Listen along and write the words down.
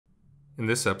In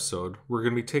this episode, we're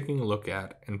going to be taking a look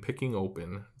at and picking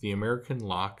open the American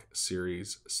Lock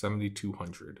Series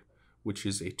 7200, which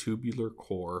is a tubular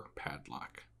core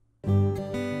padlock.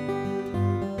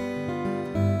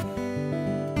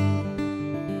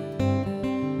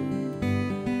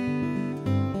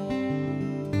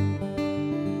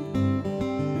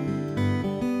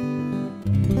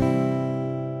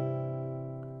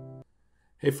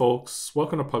 Hey folks,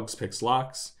 welcome to Pugs Picks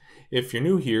Locks. If you're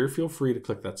new here, feel free to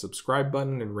click that subscribe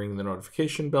button and ring the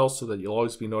notification bell so that you'll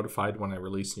always be notified when I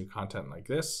release new content like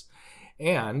this.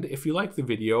 And if you like the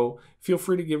video, feel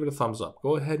free to give it a thumbs up.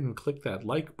 Go ahead and click that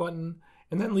like button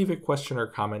and then leave a question or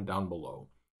comment down below.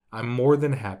 I'm more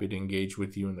than happy to engage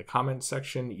with you in the comment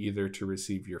section, either to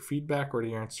receive your feedback or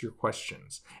to answer your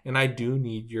questions. And I do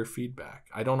need your feedback.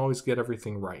 I don't always get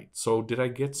everything right. So did I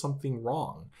get something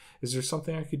wrong? Is there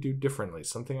something I could do differently?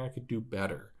 Something I could do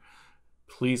better?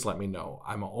 Please let me know.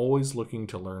 I'm always looking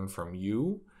to learn from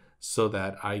you so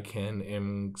that I can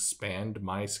expand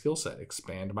my skill set,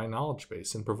 expand my knowledge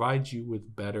base, and provide you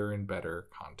with better and better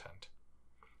content.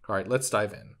 All right, let's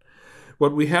dive in.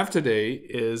 What we have today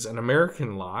is an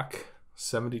American Lock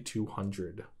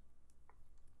 7200.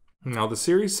 Now, the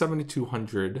Series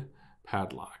 7200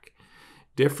 padlock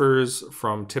differs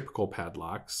from typical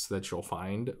padlocks that you'll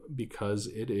find because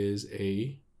it is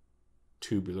a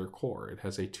tubular core. It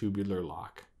has a tubular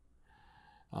lock.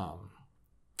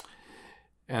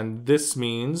 And this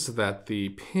means that the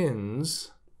pins,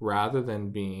 rather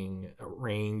than being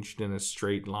arranged in a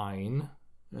straight line,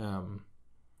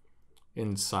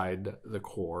 inside the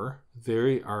core,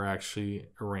 they are actually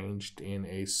arranged in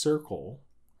a circle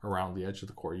around the edge of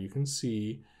the core. You can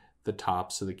see the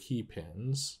tops of the key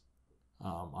pins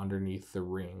underneath the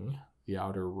ring, the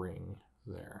outer ring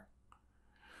there.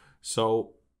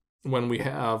 So when we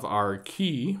have our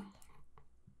key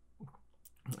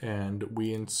and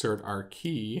we insert our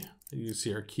key, you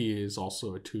see our key is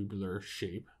also a tubular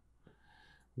shape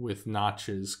with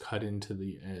notches cut into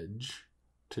the edge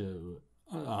to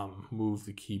move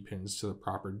the key pins to the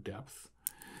proper depth.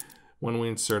 When we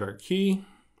insert our key,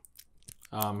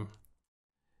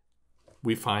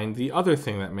 we find the other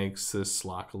thing that makes this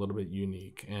lock a little bit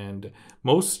unique. And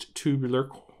most tubular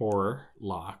core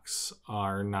locks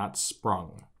are not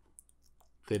sprung.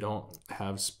 They don't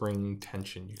have spring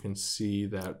tension. You can see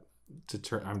that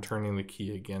I'm turning the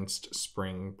key against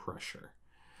spring pressure.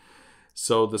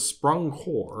 So the sprung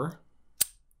core,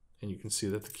 and you can see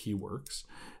that the key works.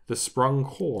 The sprung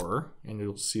core, and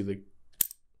you'll see the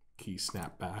key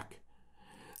snap back.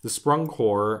 The sprung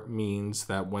core means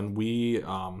that when we,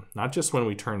 not just when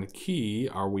we turn the key,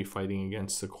 are we fighting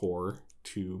against the core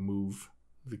to move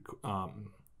the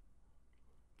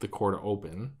core to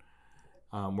open.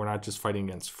 We're not just fighting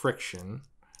against friction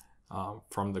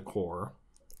from the core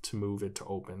to move it to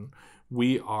open.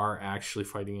 We are actually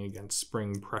fighting against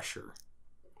spring pressure.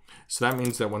 So that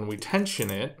means that when we tension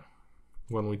it,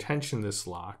 when we tension this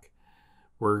lock,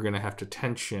 we're going to have to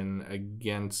tension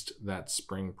against that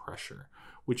spring pressure,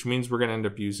 which means we're going to end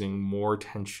up using more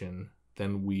tension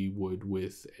than we would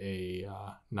with a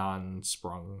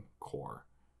non-sprung core.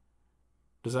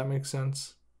 Does that make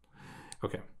sense?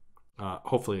 Okay,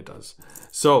 hopefully it does.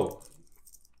 So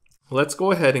let's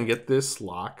go ahead and get this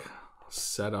lock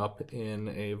set up in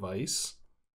a vise,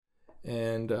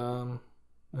 and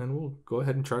we'll go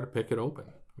ahead and try to pick it open,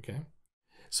 okay?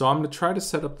 So I'm going to try to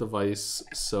set up the vise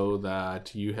so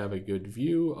that you have a good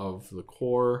view of the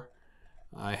core.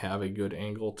 I have a good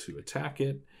angle to attack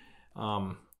it,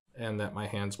 and that my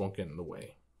hands won't get in the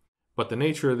way. But the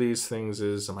nature of these things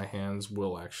is my hands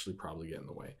will actually probably get in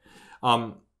the way.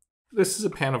 This is a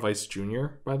Panavise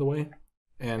Junior, by the way,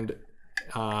 and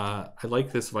I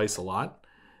like this vise a lot.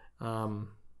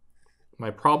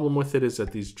 My problem with it is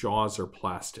that these jaws are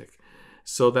plastic.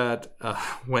 So that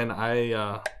when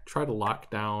I try to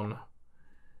lock down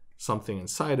something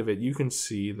inside of it, you can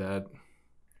see that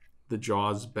the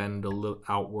jaws bend a little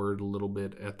outward a little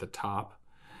bit at the top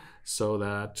so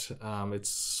that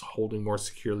it's holding more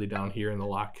securely down here and the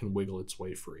lock can wiggle its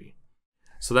way free.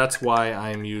 So that's why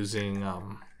I'm using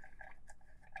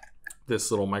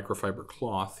this little microfiber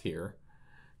cloth here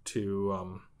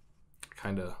to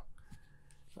kind of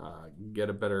get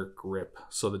a better grip,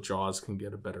 so the jaws can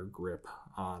get a better grip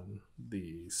on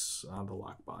the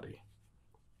lock body.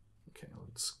 Okay,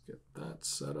 let's get that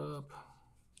set up,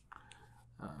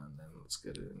 and then let's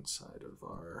get it inside of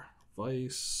our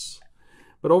vise.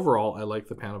 But overall, I like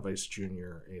the Panavise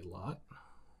Junior a lot,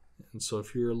 and so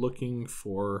if you're looking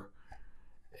for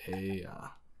a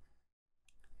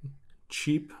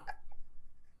cheap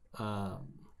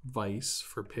vise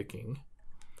for picking,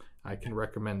 I can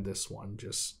recommend this one.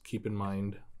 Just keep in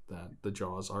mind that the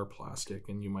jaws are plastic,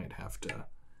 and you might have to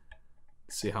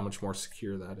see how much more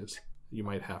secure that is. You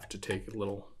might have to take a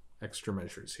little extra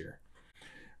measures here.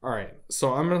 All right,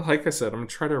 so I'm gonna, like I said, I'm gonna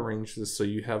try to arrange this so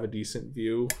you have a decent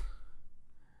view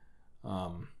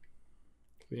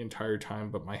the entire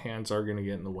time, but my hands are gonna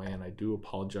get in the way, and I do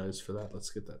apologize for that.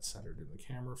 Let's get that centered in the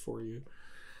camera for you.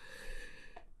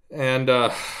 And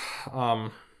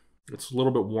it's a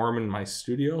little bit warm in my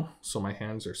studio, so my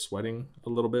hands are sweating a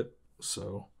little bit.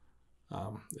 So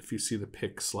if you see the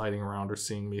pick sliding around or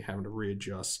seeing me having to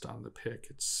readjust on the pick,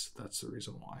 that's the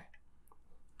reason why.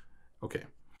 Okay,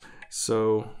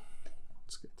 so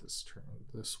let's get this turned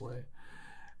this way.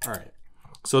 All right,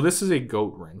 so this is a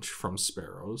goat wrench from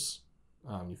Sparrows.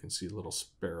 You can see little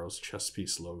Sparrows chest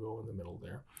piece logo in the middle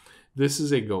there. This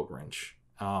is a goat wrench.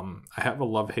 I have a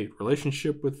love-hate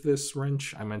relationship with this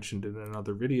wrench. I mentioned in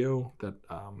another video that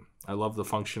I love the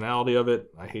functionality of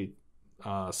it. I hate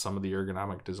some of the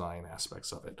ergonomic design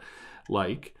aspects of it.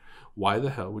 Like, why the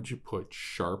hell would you put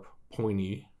sharp,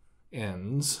 pointy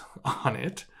ends on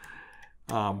it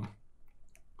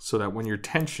so that when you're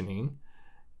tensioning,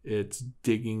 it's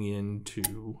digging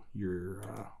into your,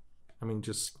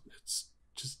 it's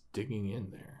just digging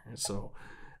in there. So,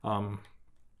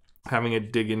 having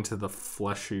it dig into the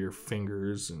flesh of your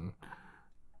fingers and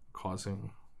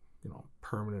causing,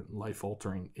 permanent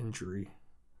life-altering injury.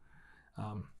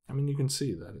 You can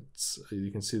see that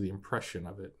you can see the impression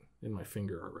of it in my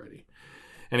finger already.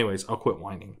 Anyways, I'll quit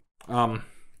whining.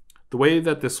 The way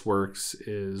that this works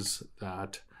is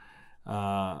that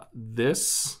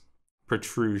this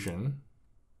protrusion,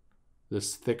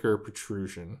 this thicker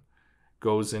protrusion,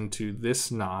 goes into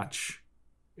this notch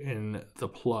in the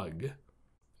plug,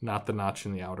 not the notch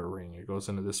in the outer ring. It goes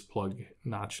into this plug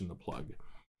notch in the plug.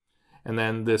 And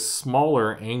then this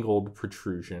smaller angled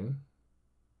protrusion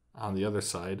on the other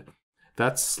side,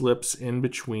 that slips in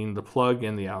between the plug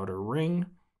and the outer ring.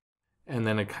 And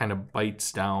then it kind of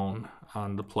bites down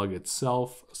on the plug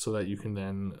itself so that you can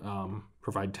then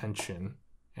provide tension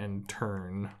and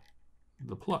turn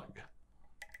the plug.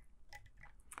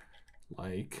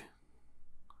 Like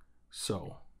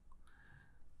so.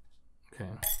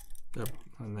 Okay. Yep.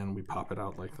 And then we pop it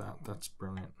out like that. That's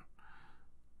brilliant.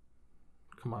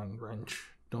 Come on, wrench.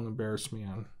 Don't embarrass me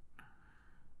on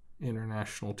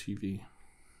international TV,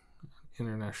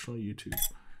 international YouTube.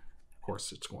 Of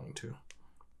course it's going to.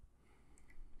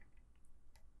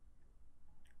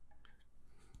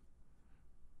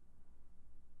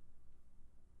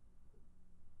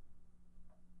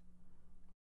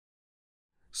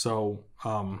 So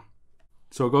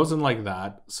it goes in like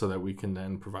that so that we can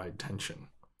then provide tension.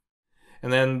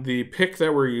 And then the pick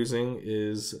that we're using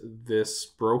is this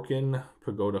broken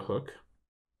Pagoda hook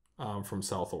from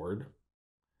Southord.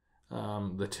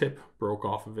 The tip broke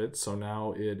off of it, so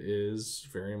now it is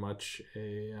very much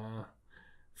a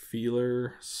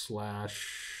feeler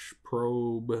slash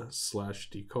probe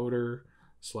slash decoder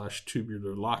slash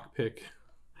tubular lockpick.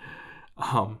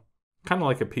 Kind of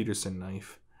like a Peterson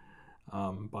knife,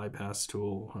 bypass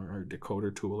tool or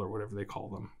decoder tool or whatever they call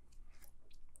them.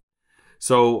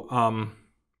 So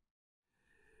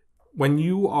when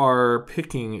you are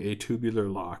picking a tubular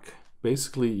lock,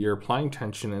 basically you're applying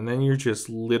tension and then you're just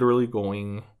literally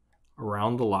going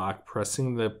around the lock,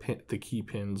 pressing the key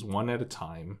pins one at a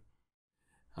time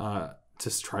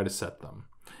to try to set them.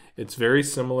 It's very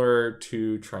similar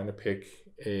to trying to pick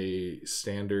a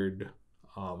standard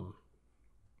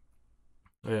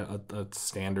a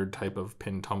standard type of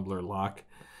pin tumbler lock,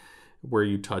 where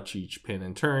you touch each pin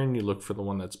in turn, you look for the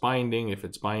one that's binding. If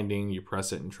it's binding, you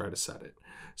press it and try to set it.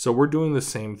 So we're doing the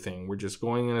same thing. We're just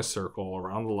going in a circle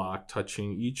around the lock,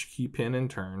 touching each key pin in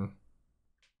turn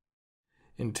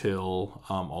until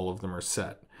all of them are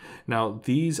set. Now,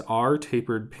 these are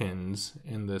tapered pins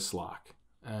in this lock.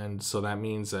 And so that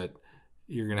means that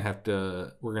we're gonna have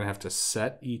to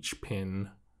set each pin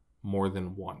more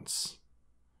than once.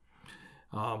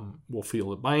 We'll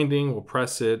feel it binding, we'll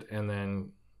press it, and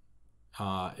then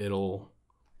it'll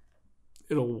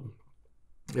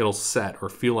set or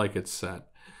feel like it's set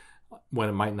when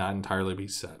it might not entirely be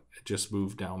set. It just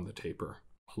moved down the taper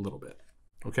a little bit.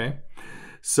 Okay,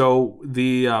 so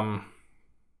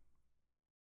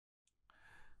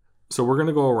so we're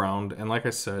gonna go around, and like I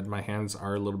said, my hands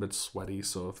are a little bit sweaty,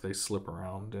 so if they slip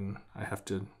around and I have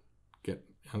to get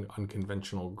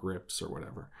unconventional grips or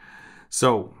whatever.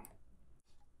 So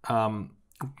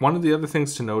one of the other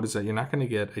things to note is that you're not going to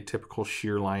get a typical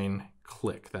shear line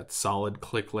click, that solid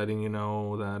click letting you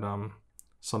know that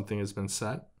something has been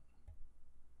set.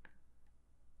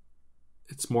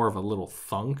 It's more of a little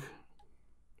thunk,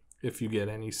 if you get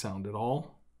any sound at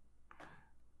all.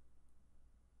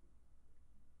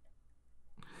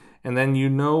 And then you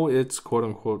know it's quote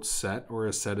unquote set, or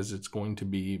as set as it's going to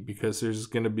be, because there's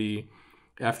going to be,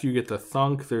 after you get the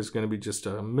thunk, there's going to be just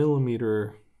a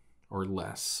millimeter or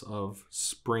less of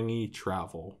springy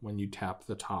travel when you tap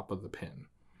the top of the pin.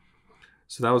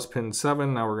 So that was pin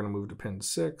 7. Now we're going to move to pin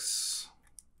 6.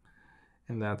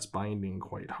 And that's binding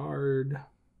quite hard.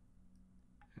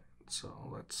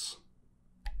 So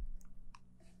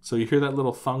you hear that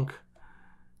little thunk.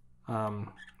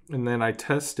 And then I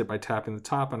test it by tapping the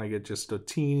top, and I get just a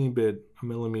teeny bit, a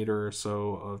millimeter or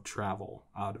so of travel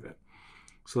out of it.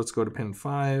 So let's go to pin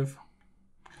 5.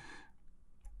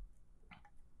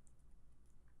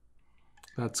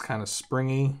 That's kind of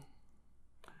springy.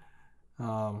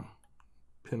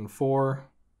 Pin 4.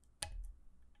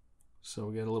 So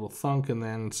we get a little thunk and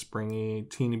then springy,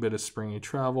 teeny bit of springy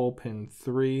travel. Pin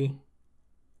 3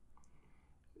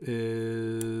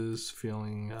 is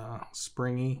feeling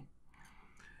springy.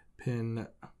 Pin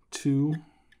 2,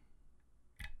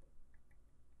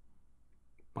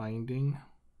 binding.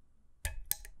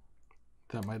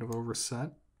 That might have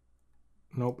overset.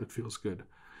 Nope, it feels good.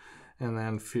 And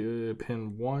then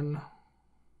pin 1.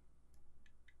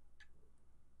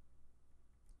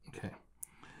 Okay,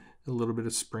 a little bit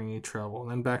of springy travel.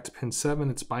 And then back to pin 7,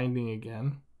 it's binding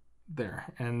again.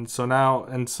 There. And so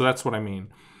that's what I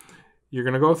mean. You're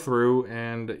going to go through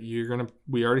and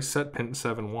we already set pin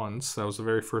 7 once. That was the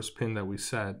very first pin that we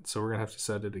set. So we're going to have to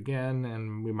set it again,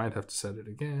 and we might have to set it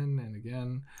again and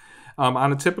again.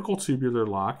 On a typical tubular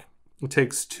lock, it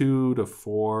takes 2 to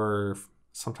 4,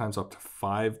 sometimes up to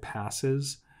 5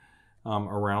 passes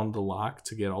around the lock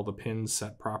to get all the pins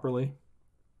set properly.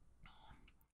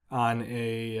 On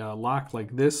a lock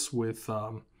like this with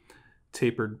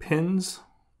tapered pins,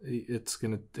 it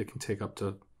can take up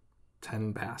to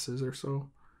 10 passes or so.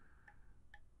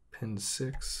 Pin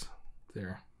 6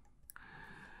 there.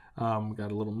 We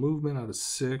got a little movement out of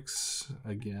 6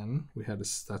 again.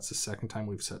 That's the second time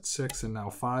we've set 6, and now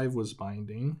 5 was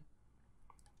binding,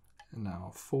 and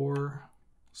now 4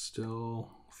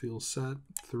 still feels set.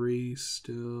 3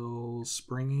 still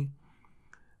springy.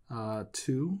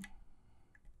 2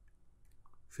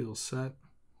 feels set.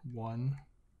 1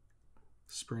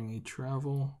 springy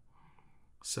travel.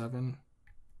 7.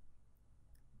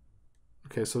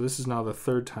 Okay, so this is now the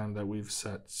third time that we've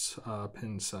set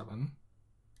pin 7.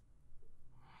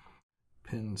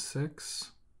 Pin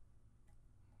 6,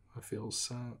 I feel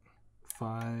set.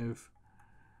 5,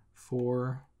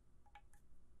 4,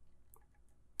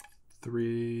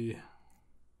 3,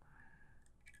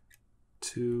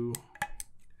 2,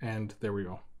 and there we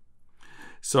go.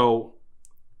 So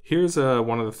here's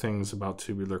one of the things about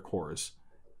tubular cores.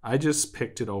 I just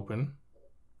picked it open,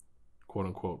 quote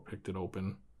unquote, picked it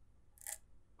open.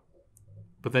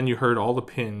 But then you heard all the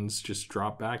pins just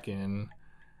drop back in,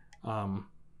 and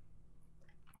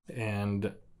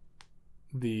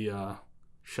the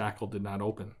shackle did not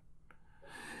open.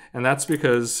 And that's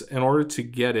because in order to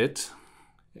get it,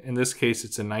 in this case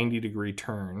it's a 90-degree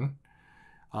turn.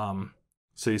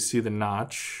 So you see the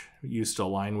notch used to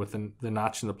align with the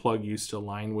notch in the plug used to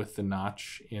align with the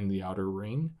notch in the outer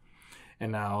ring.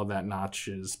 And now that notch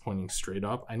is pointing straight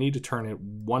up. I need to turn it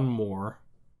one more.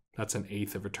 That's an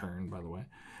 1/8 of a turn, by the way.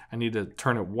 I need to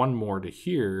turn it one more to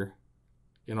here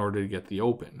in order to get the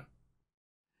open.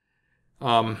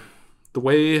 The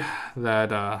way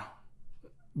that,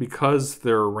 because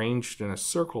they're arranged in a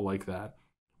circle like that,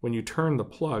 when you turn the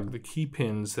plug, the key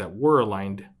pins that were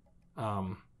aligned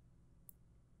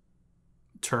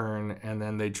turn, and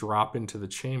then they drop into the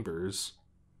chambers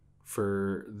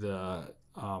for the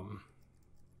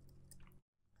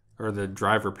or the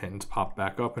driver pins pop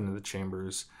back up into the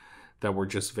chambers that were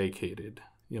just vacated,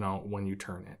 when you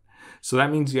turn it. So that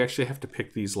means you actually have to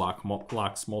pick these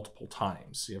locks multiple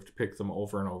times. You have to pick them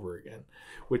over and over again,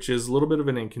 which is a little bit of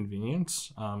an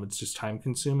inconvenience. It's just time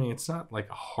consuming. It's not like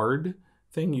a hard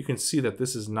thing. You can see that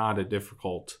this was not a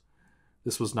difficult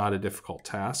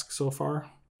task so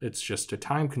far. It's just a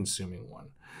time consuming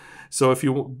one. So if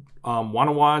you want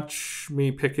to watch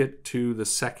me pick it to the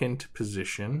second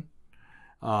position,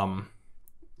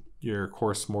 you're of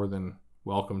course more than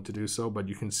welcome to do so, but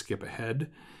you can skip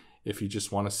ahead if you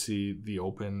just want to see the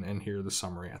open and hear the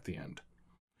summary at the end.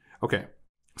 Okay,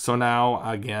 so now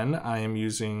again, I am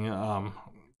using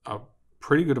a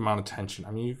pretty good amount of tension.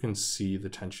 I mean, you can see the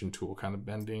tension tool kind of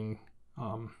bending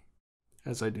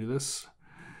as I do this.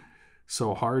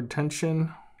 So hard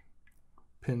tension,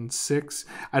 pin 6.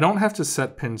 I don't have to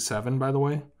set pin 7, by the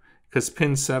way, because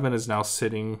pin 7 is now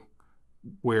sitting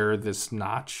where this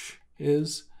notch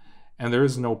is, and there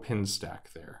is no pin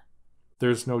stack there.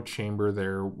 There's no chamber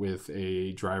there with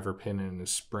a driver pin and a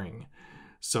spring.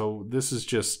 So this is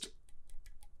just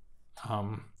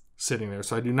sitting there.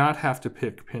 So I do not have to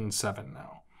pick pin 7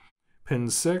 now. Pin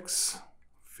 6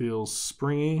 feels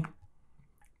springy.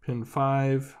 Pin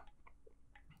 5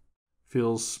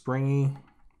 feels springy.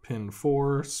 Pin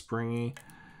 4, springy.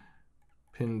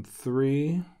 Pin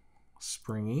 3,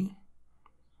 springy.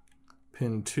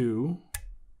 Pin 2.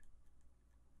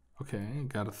 Okay,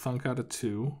 got a thunk out of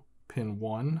 2. Pin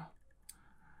 1.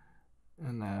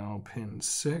 And now pin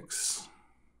 6.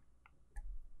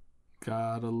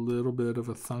 Got a little bit of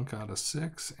a thunk out of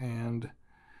 6 and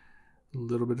a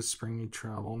little bit of springy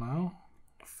travel now.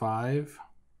 5.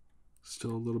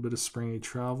 Still a little bit of springy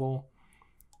travel.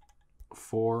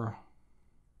 4.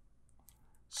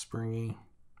 Springy.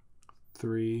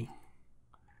 3.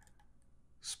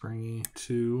 Springy.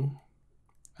 2.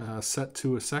 Set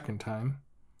 2 a second time.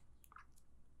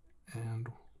 And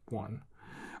 1.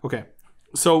 Okay.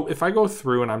 So if I go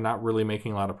through and I'm not really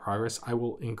making a lot of progress, I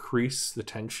will increase the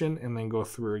tension and then go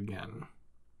through again.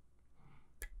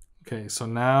 Okay, so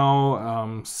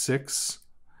now 6,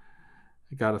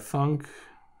 I got a thunk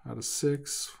out of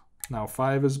 6. Now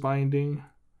 5 is binding.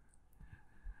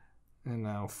 And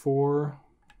now 4.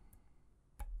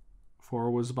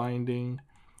 4 was binding.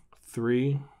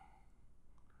 3.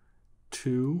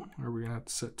 2. Are we going to have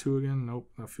to set 2 again?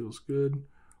 Nope, that feels good.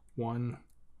 1.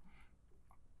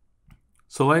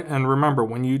 So, and remember,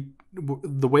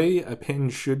 the way a pin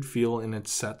should feel in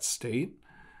its set state,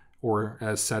 or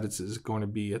as set it is going to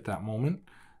be at that moment,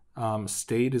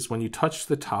 state is when you touch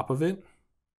the top of it,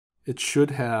 it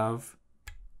should have,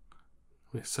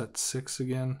 we set 6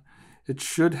 again, it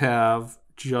should have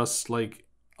just like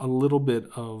a little bit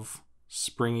of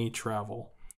springy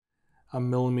travel, a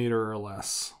millimeter or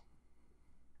less.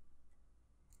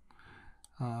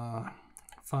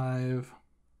 5,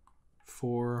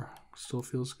 4, still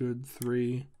feels good.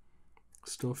 3,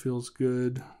 still feels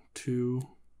good. 2,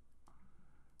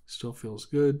 still feels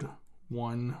good.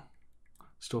 1,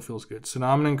 still feels good. So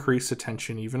now I'm going to increase the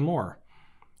tension even more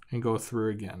and go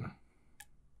through again.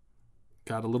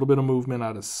 Got a little bit of movement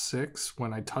out of 6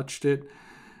 when I touched it.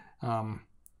 I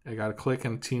got a click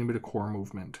and a teeny bit of core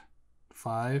movement.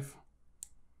 5,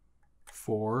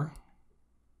 4.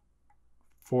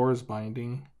 4 is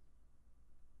binding.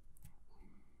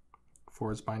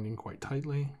 4 is binding quite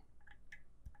tightly.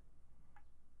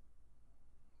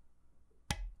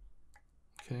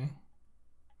 Okay.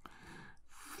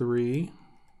 3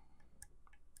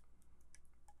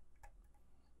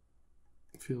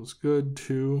 feels good.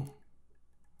 2,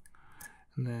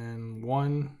 and then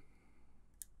 1.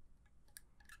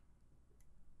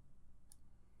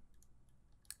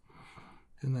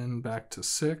 And then back to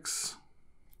 6.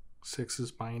 6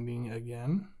 is binding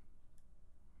again.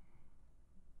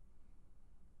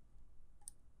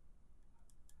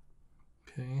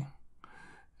 Okay.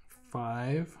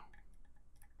 5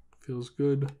 feels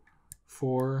good.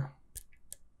 4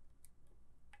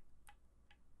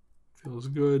 feels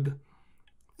good.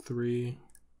 3,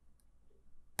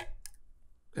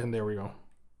 and there we go.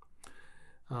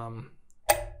 And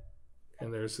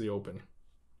there's the open.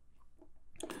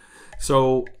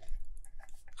 So,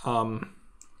 in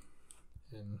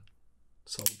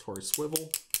salvatory swivel,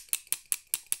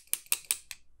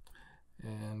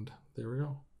 and there we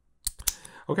go.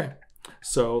 Okay,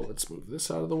 so let's move this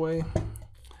out of the way.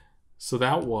 So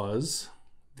that was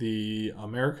the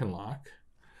American lock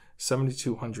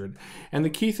 7200. And the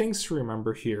key things to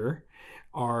remember here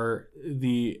are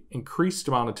the increased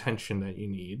amount of tension that you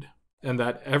need, and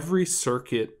that every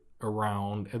circuit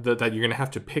around, that you're going to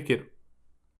have to pick it,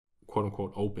 quote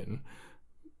unquote, open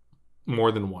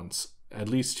more than once, at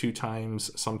least 2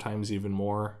 times, sometimes even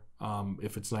more.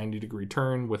 If it's 90-degree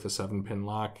turn with a 7-pin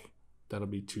lock, that'll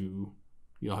be 2.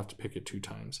 You'll have to pick it 2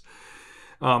 times,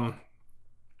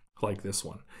 like this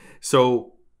one.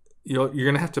 So you're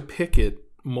going to have to pick it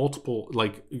multiple,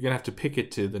 like you're going to have to pick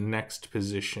it to the next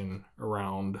position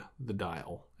around the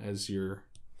dial as you're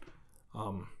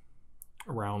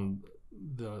around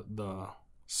the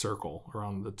circle,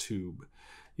 around the tube.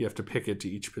 You have to pick it to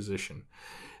each position.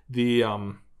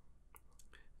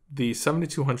 The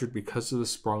 7200, because of the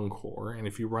sprung core, and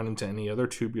if you run into any other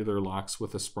tubular locks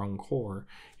with a sprung core,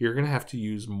 you're going to have to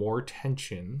use more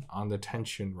tension on the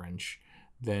tension wrench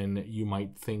than you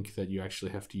might think that you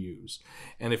actually have to use.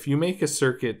 And if you make a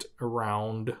circuit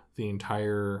around the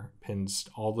entire pins,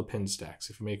 all the pin stacks,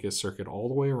 if you make a circuit all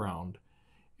the way around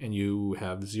and you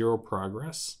have 0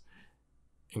 progress,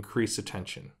 increase the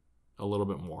tension a little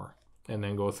bit more and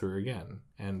then go through again.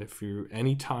 And if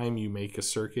anytime you make a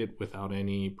circuit without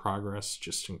any progress,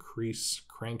 just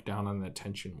crank down on that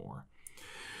tension more.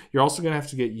 You're also going to have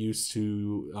to get used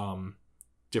to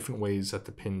different ways that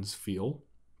the pins feel.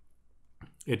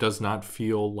 It does not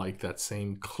feel like that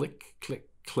same click, click,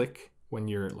 click when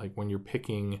you're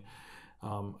picking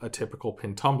a typical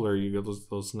pin tumbler. You get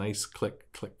those nice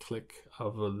click, click, click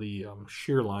of the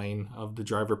shear line of the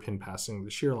driver pin passing the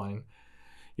shear line.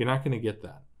 You're not going to get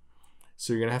that.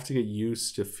 So you're going to have to get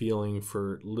used to feeling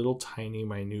for little tiny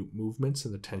minute movements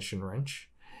in the tension wrench.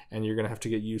 And you're going to have to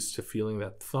get used to feeling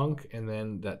that thunk and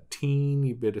then that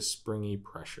teeny bit of springy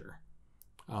pressure.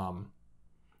 A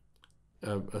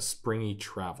springy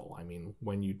travel. I mean,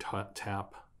 when you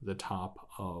tap the top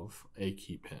of a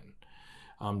key pin.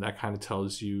 That kind of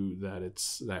tells you that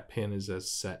that pin is as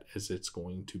set as it's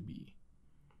going to be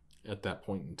at that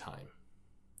point in time.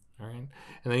 All right.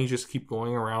 And then you just keep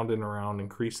going around and around,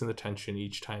 increasing the tension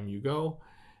each time you go,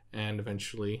 and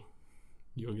eventually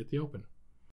you'll get the open.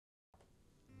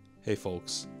 Hey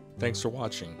folks, thanks for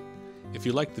watching. If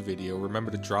you liked the video, remember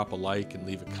to drop a like and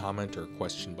leave a comment or a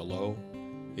question below.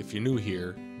 If you're new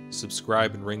here,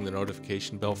 subscribe and ring the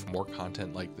notification bell for more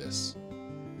content like this.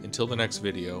 Until the next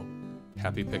video,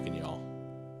 happy picking, y'all.